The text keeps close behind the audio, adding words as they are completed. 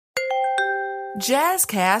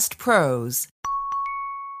Jazzcast Pros.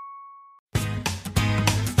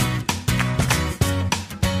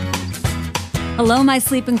 Hello, my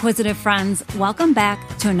sleep inquisitive friends. Welcome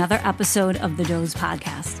back to another episode of the Doze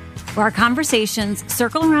Podcast, where our conversations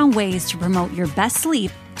circle around ways to promote your best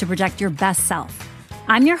sleep to project your best self.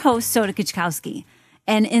 I'm your host, Kuczkowski,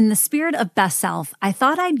 and in the spirit of best self, I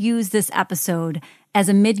thought I'd use this episode as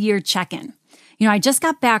a mid-year check-in. I just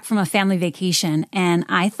got back from a family vacation and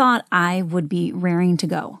I thought I would be raring to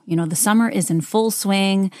go. The summer is in full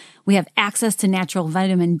swing. We have access to natural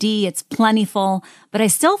vitamin D. It's plentiful, but I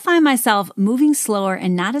still find myself moving slower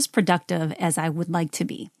and not as productive as I would like to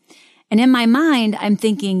be. And in my mind, I'm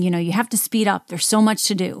thinking, you have to speed up. There's so much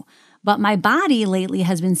to do. But my body lately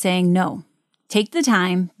has been saying, no, take the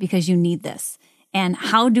time because you need this. And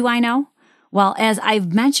how do I know? Well, as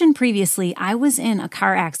I've mentioned previously, I was in a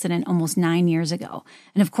car accident almost 9 years ago.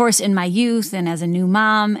 And of course, in my youth and as a new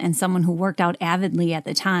mom and someone who worked out avidly at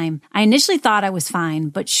the time, I initially thought I was fine,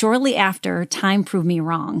 but shortly after, time proved me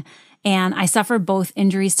wrong. And I suffered both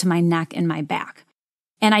injuries to my neck and my back.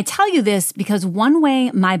 And I tell you this because one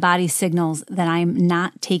way my body signals that I'm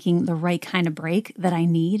not taking the right kind of break that I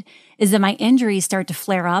need is that my injuries start to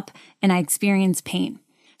flare up and I experience pain.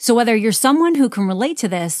 So whether you're someone who can relate to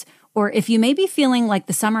this, or if you may be feeling like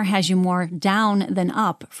the summer has you more down than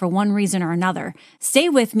up for one reason or another, stay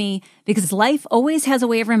with me because life always has a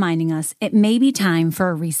way of reminding us it may be time for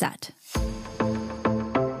a reset.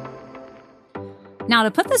 Now,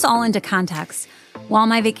 to put this all into context, while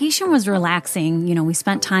my vacation was relaxing, we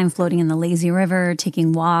spent time floating in the lazy river,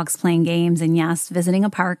 taking walks, playing games, and yes, visiting a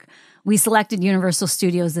park. We selected Universal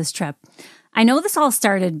Studios this trip. I know this all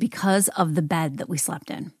started because of the bed that we slept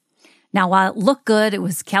in. Now, while it looked good, it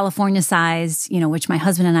was California sized, which my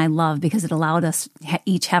husband and I love because it allowed us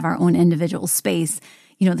each have our own individual space.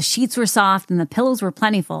 The sheets were soft and the pillows were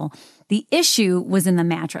plentiful. The issue was in the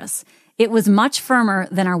mattress. It was much firmer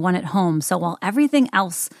than our one at home. So while everything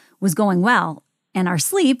else was going well and our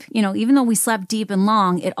sleep, even though we slept deep and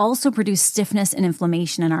long, it also produced stiffness and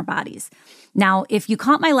inflammation in our bodies. Now, if you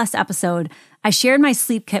caught my last episode, I shared my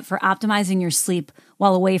sleep kit for optimizing your sleep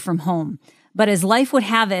while away from home. But as life would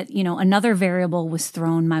have it, another variable was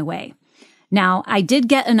thrown my way. Now, I did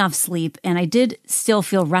get enough sleep and I did still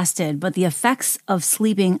feel rested, but the effects of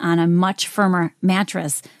sleeping on a much firmer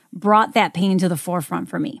mattress brought that pain to the forefront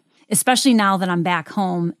for me, especially now that I'm back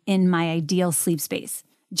home in my ideal sleep space.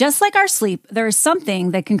 Just like our sleep, there is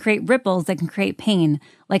something that can create ripples that can create pain,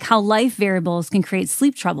 like how life variables can create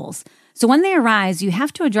sleep troubles. So when they arise, you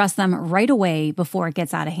have to address them right away before it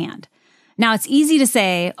gets out of hand. Now, it's easy to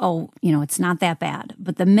say, it's not that bad.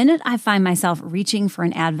 But the minute I find myself reaching for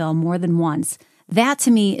an Advil more than once, that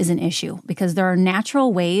to me is an issue because there are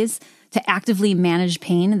natural ways to actively manage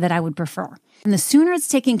pain that I would prefer. And the sooner it's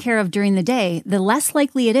taken care of during the day, the less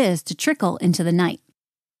likely it is to trickle into the night.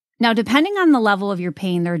 Now, depending on the level of your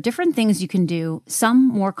pain, there are different things you can do, some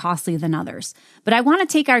more costly than others. But I want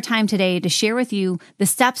to take our time today to share with you the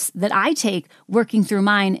steps that I take working through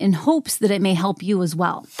mine in hopes that it may help you as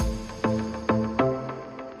well.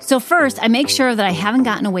 So first, I make sure that I haven't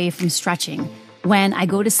gotten away from stretching when I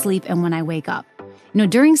go to sleep and when I wake up.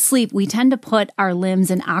 During sleep, we tend to put our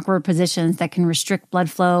limbs in awkward positions that can restrict blood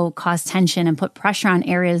flow, cause tension, and put pressure on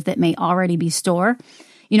areas that may already be sore.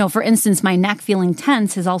 For instance, my neck feeling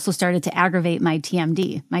tense has also started to aggravate my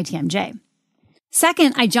TMJ.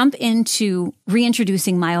 Second, I jump into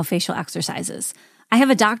reintroducing myofascial exercises. I have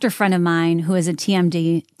a doctor friend of mine who is a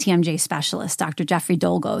TMJ specialist, Dr. Jeffrey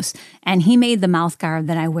Dolgos, and he made the mouth guard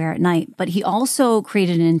that I wear at night, but he also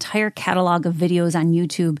created an entire catalog of videos on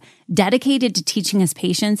YouTube dedicated to teaching his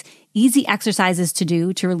patients easy exercises to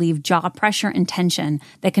do to relieve jaw pressure and tension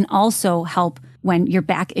that can also help when your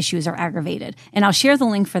back issues are aggravated. And I'll share the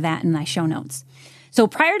link for that in my show notes. So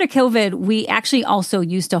prior to COVID, we actually also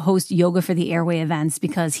used to host Yoga for the Airway events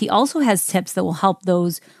because he also has tips that will help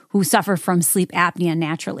those who suffer from sleep apnea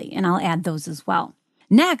naturally, and I'll add those as well.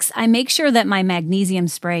 Next, I make sure that my magnesium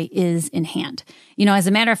spray is in hand. As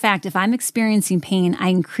a matter of fact, if I'm experiencing pain, I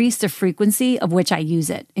increase the frequency of which I use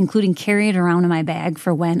it, including carry it around in my bag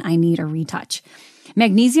for when I need a retouch.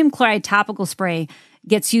 Magnesium chloride topical spray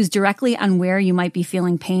gets used directly on where you might be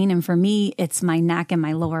feeling pain, and for me, it's my neck and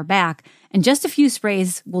my lower back, and just a few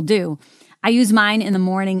sprays will do. I use mine in the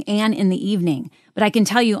morning and in the evening, but I can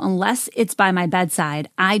tell you, unless it's by my bedside,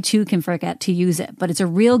 I too can forget to use it, but it's a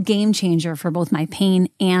real game changer for both my pain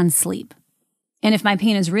and sleep. And if my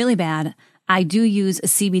pain is really bad, I do use a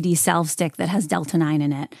CBD salve stick that has Delta-9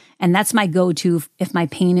 in it, and that's my go-to if my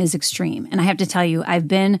pain is extreme. And I have to tell you, I've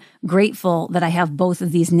been grateful that I have both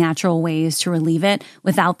of these natural ways to relieve it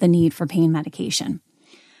without the need for pain medication.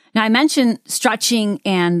 Now, I mentioned stretching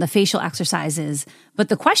and the facial exercises, but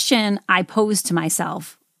the question I pose to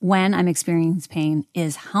myself when I'm experiencing pain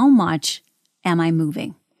is, how much am I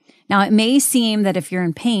moving? Now, it may seem that if you're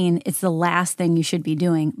in pain, it's the last thing you should be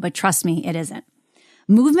doing, but trust me, it isn't.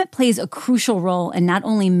 Movement plays a crucial role in not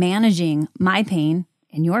only managing my pain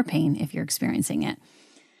and your pain if you're experiencing it,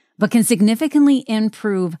 but can significantly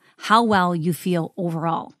improve how well you feel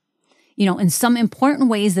overall. In some important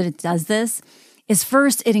ways that it does this is,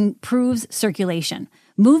 first, it improves circulation.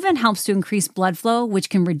 Movement helps to increase blood flow, which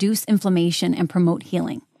can reduce inflammation and promote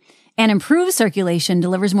healing. And improved circulation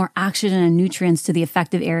delivers more oxygen and nutrients to the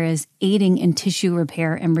affected areas, aiding in tissue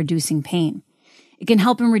repair and reducing pain. It can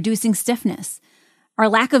help in reducing stiffness. Our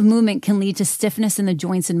lack of movement can lead to stiffness in the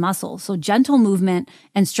joints and muscles, so gentle movement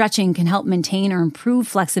and stretching can help maintain or improve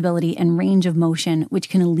flexibility and range of motion, which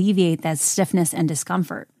can alleviate that stiffness and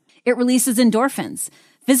discomfort. It releases endorphins.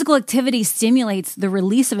 Physical activity stimulates the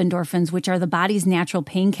release of endorphins, which are the body's natural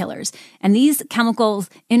painkillers. And these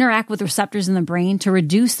chemicals interact with receptors in the brain to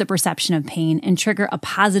reduce the perception of pain and trigger a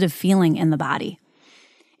positive feeling in the body.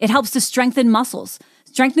 It helps to strengthen muscles.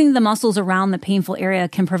 Strengthening the muscles around the painful area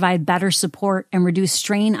can provide better support and reduce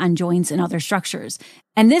strain on joints and other structures.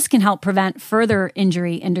 And this can help prevent further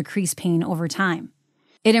injury and decrease pain over time.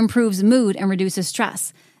 It improves mood and reduces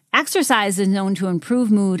stress. Exercise is known to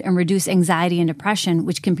improve mood and reduce anxiety and depression,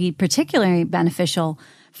 which can be particularly beneficial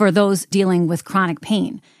for those dealing with chronic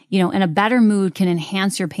pain. And a better mood can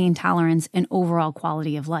enhance your pain tolerance and overall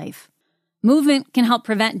quality of life. Movement can help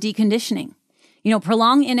prevent deconditioning.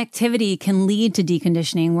 Prolonged inactivity can lead to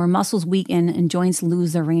deconditioning, where muscles weaken and joints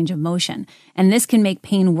lose their range of motion. And this can make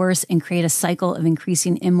pain worse and create a cycle of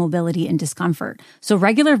increasing immobility and discomfort. So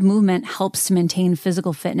regular movement helps to maintain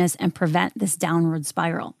physical fitness and prevent this downward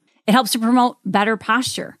spiral. It helps to promote better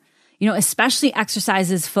posture. Especially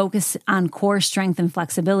exercises focused on core strength and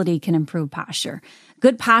flexibility can improve posture.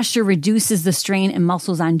 Good posture reduces the strain in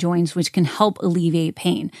muscles on joints, which can help alleviate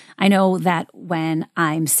pain. I know that when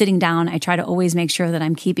I'm sitting down, I try to always make sure that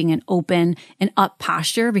I'm keeping an open and up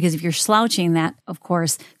posture, because if you're slouching, that, of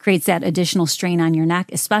course, creates that additional strain on your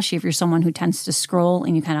neck, especially if you're someone who tends to scroll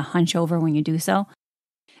and you kind of hunch over when you do so.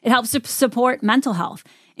 It helps to support mental health.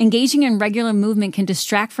 Engaging in regular movement can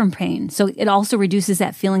distract from pain, so it also reduces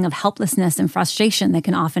that feeling of helplessness and frustration that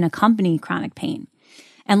can often accompany chronic pain.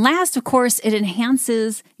 And last, of course, it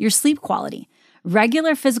enhances your sleep quality.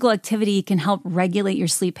 Regular physical activity can help regulate your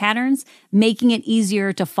sleep patterns, making it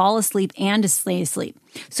easier to fall asleep and to stay asleep.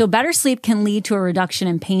 So better sleep can lead to a reduction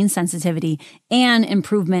in pain sensitivity and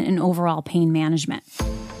improvement in overall pain management.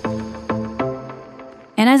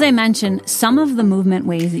 And as I mentioned, some of the movement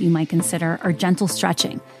ways that you might consider are gentle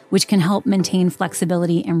stretching, which can help maintain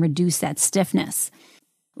flexibility and reduce that stiffness.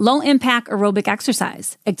 Low-impact aerobic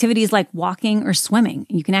exercise, activities like walking or swimming.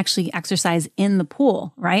 You can actually exercise in the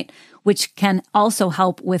pool, right? Which can also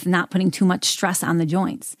help with not putting too much stress on the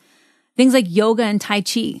joints. Things like yoga and Tai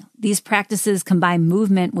Chi. These practices combine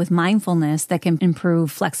movement with mindfulness that can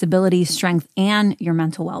improve flexibility, strength, and your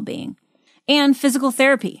mental well-being. And physical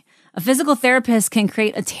therapy. A physical therapist can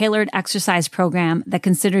create a tailored exercise program that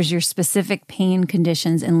considers your specific pain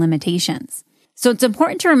conditions and limitations. So it's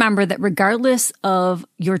important to remember that regardless of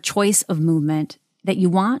your choice of movement, that you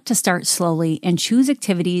want to start slowly and choose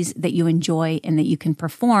activities that you enjoy and that you can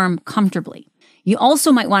perform comfortably. You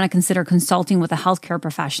also might want to consider consulting with a healthcare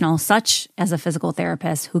professional, such as a physical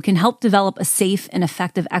therapist, who can help develop a safe and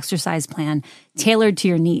effective exercise plan tailored to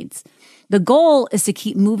your needs. The goal is to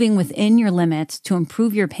keep moving within your limits to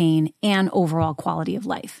improve your pain and overall quality of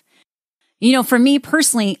life. For me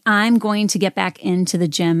personally, I'm going to get back into the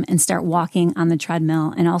gym and start walking on the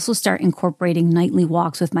treadmill, and also start incorporating nightly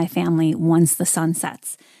walks with my family once the sun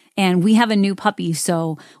sets. And we have a new puppy,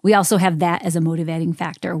 so we also have that as a motivating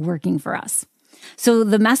factor working for us. So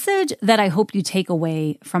the message that I hope you take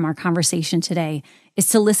away from our conversation today is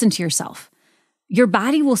to listen to yourself. Your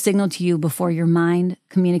body will signal to you before your mind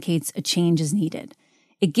communicates a change is needed.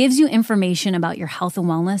 It gives you information about your health and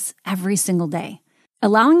wellness every single day.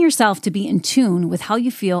 Allowing yourself to be in tune with how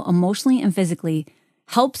you feel emotionally and physically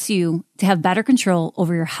helps you to have better control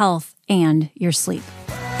over your health and your sleep.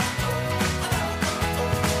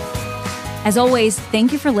 As always,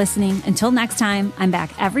 thank you for listening. Until next time, I'm back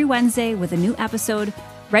every Wednesday with a new episode,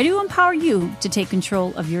 ready to empower you to take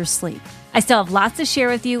control of your sleep. I still have lots to share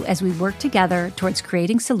with you as we work together towards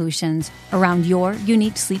creating solutions around your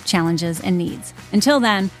unique sleep challenges and needs. Until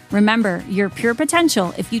then, remember your pure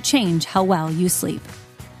potential if you change how well you sleep.